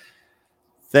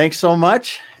Thanks so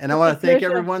much. And I want to thank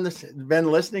pleasure. everyone that's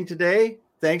been listening today.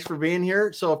 Thanks for being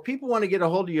here. So if people want to get a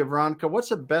hold of you, Veronica, what's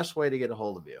the best way to get a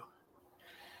hold of you?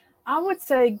 I would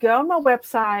say go on my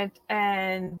website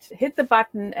and hit the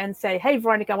button and say, hey,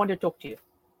 Veronica, I want to talk to you.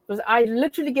 Because I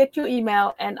literally get your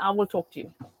email and I will talk to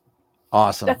you.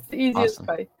 Awesome. That's the easiest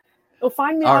way. Or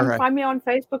find me on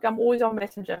Facebook. I'm always on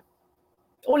Messenger.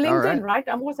 Or LinkedIn, right?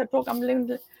 I'm also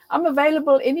I'm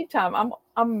available anytime.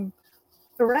 I'm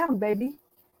around, baby.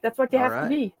 That's what you have to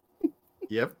be.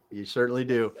 Yep, you certainly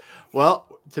do.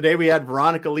 Well, today we had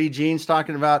Veronica Lee Jeans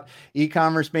talking about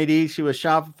e-commerce made easy with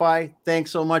Shopify.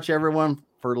 Thanks so much, everyone,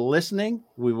 for listening.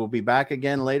 We will be back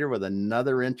again later with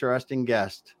another interesting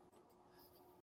guest.